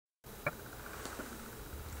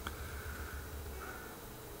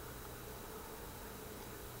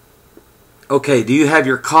Okay, do you have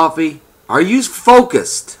your coffee? Are you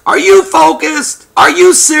focused? Are you focused? Are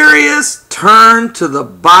you serious? Turn to the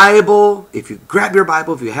Bible. If you grab your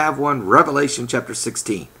Bible, if you have one, Revelation chapter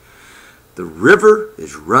 16. The river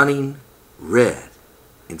is running red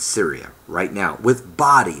in Syria right now with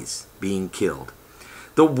bodies being killed.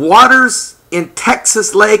 The waters in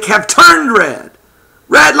Texas Lake have turned red.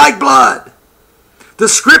 Red like blood. The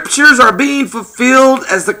scriptures are being fulfilled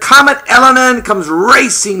as the comet Elenin comes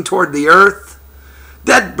racing toward the earth.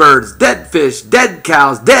 Dead birds, dead fish, dead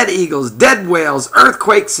cows, dead eagles, dead whales,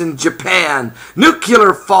 earthquakes in Japan,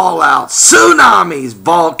 nuclear fallout, tsunamis,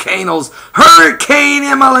 volcanoes, Hurricane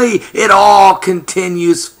Emily. It all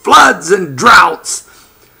continues. Floods and droughts.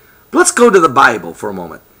 Let's go to the Bible for a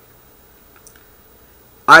moment.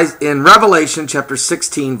 In Revelation chapter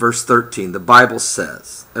 16, verse 13, the Bible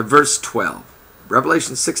says, verse 12,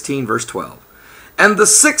 Revelation 16, verse 12, and the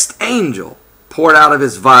sixth angel poured out of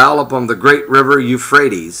his vial upon the great river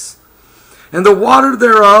Euphrates, and the water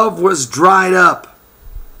thereof was dried up,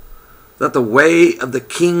 that the way of the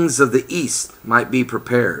kings of the east might be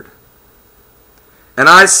prepared. And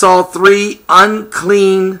I saw three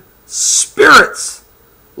unclean spirits,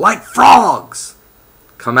 like frogs,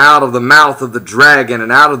 come out of the mouth of the dragon,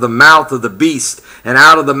 and out of the mouth of the beast, and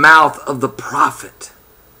out of the mouth of the prophet.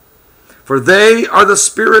 For they are the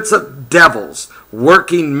spirits of devils,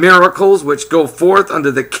 working miracles which go forth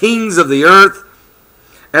unto the kings of the earth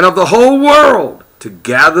and of the whole world, to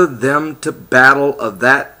gather them to battle of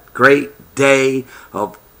that great day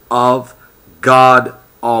of God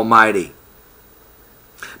Almighty.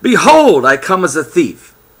 Behold, I come as a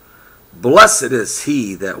thief. Blessed is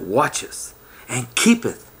he that watcheth and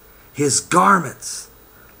keepeth his garments,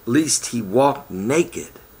 lest he walk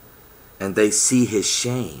naked, and they see his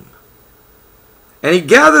shame. And he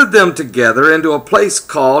gathered them together into a place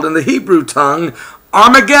called in the Hebrew tongue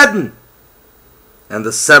Armageddon. And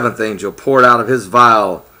the seventh angel poured out of his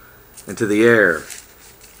vial into the air.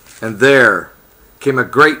 And there came a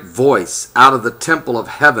great voice out of the temple of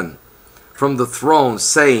heaven from the throne,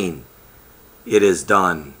 saying, It is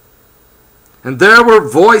done. And there were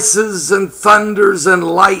voices and thunders and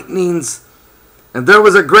lightnings. And there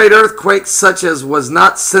was a great earthquake, such as was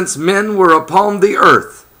not since men were upon the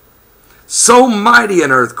earth. So mighty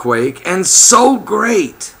an earthquake, and so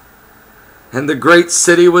great. And the great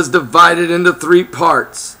city was divided into three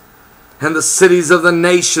parts, and the cities of the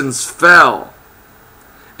nations fell.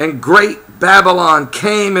 And great Babylon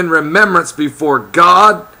came in remembrance before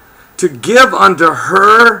God, to give unto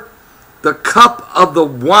her the cup of the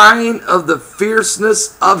wine of the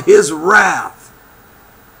fierceness of his wrath.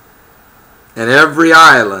 And every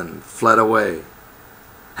island fled away,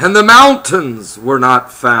 and the mountains were not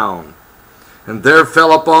found. And there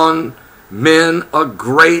fell upon men a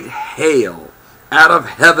great hail out of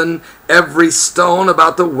heaven, every stone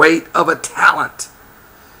about the weight of a talent.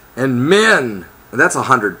 And men, and that's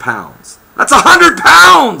 100 pounds. That's 100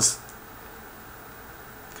 pounds!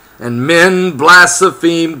 And men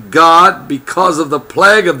blasphemed God because of the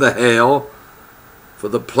plague of the hail, for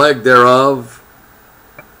the plague thereof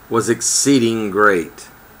was exceeding great.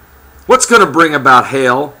 What's going to bring about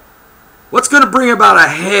hail? What's going to bring about a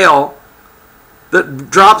hail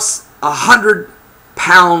that drops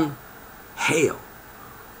 100-pound hail?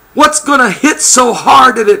 What's going to hit so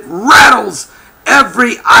hard that it rattles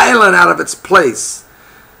every island out of its place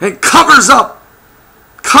and covers up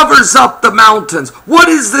the mountains? What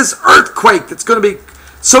is this earthquake that's going to be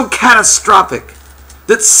so catastrophic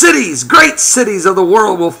that cities, great cities of the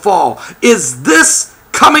world will fall? Is this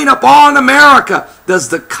coming upon America? Does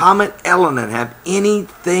the comet Elenin have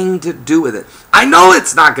anything to do with it? I know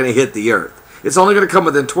it's not going to hit the earth. It's only going to come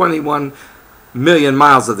within 21 million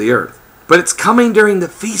miles of the earth. But it's coming during the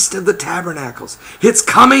Feast of the Tabernacles. It's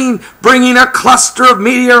coming bringing a cluster of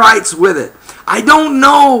meteorites with it. I don't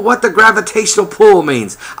know what the gravitational pull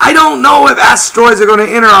means. I don't know if asteroids are going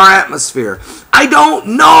to enter our atmosphere. I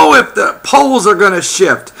don't know if the poles are going to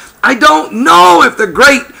shift. I don't know if the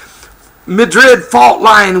great Madrid fault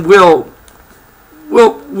line will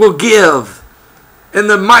give and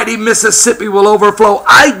the mighty Mississippi will overflow.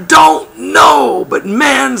 I don't know, but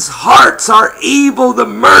men's hearts are evil. The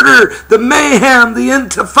murder, the mayhem, the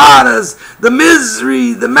intifadas, the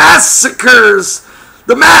misery, the massacres,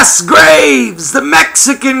 the mass graves, the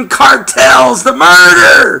Mexican cartels, the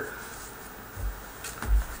murder.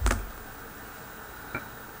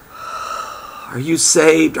 Are you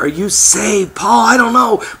saved? Are you saved? Paul, I don't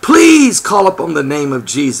know. Please call upon the name of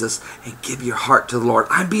Jesus and give your heart to the Lord.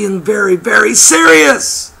 I'm being very, very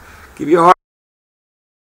serious. Give your heart.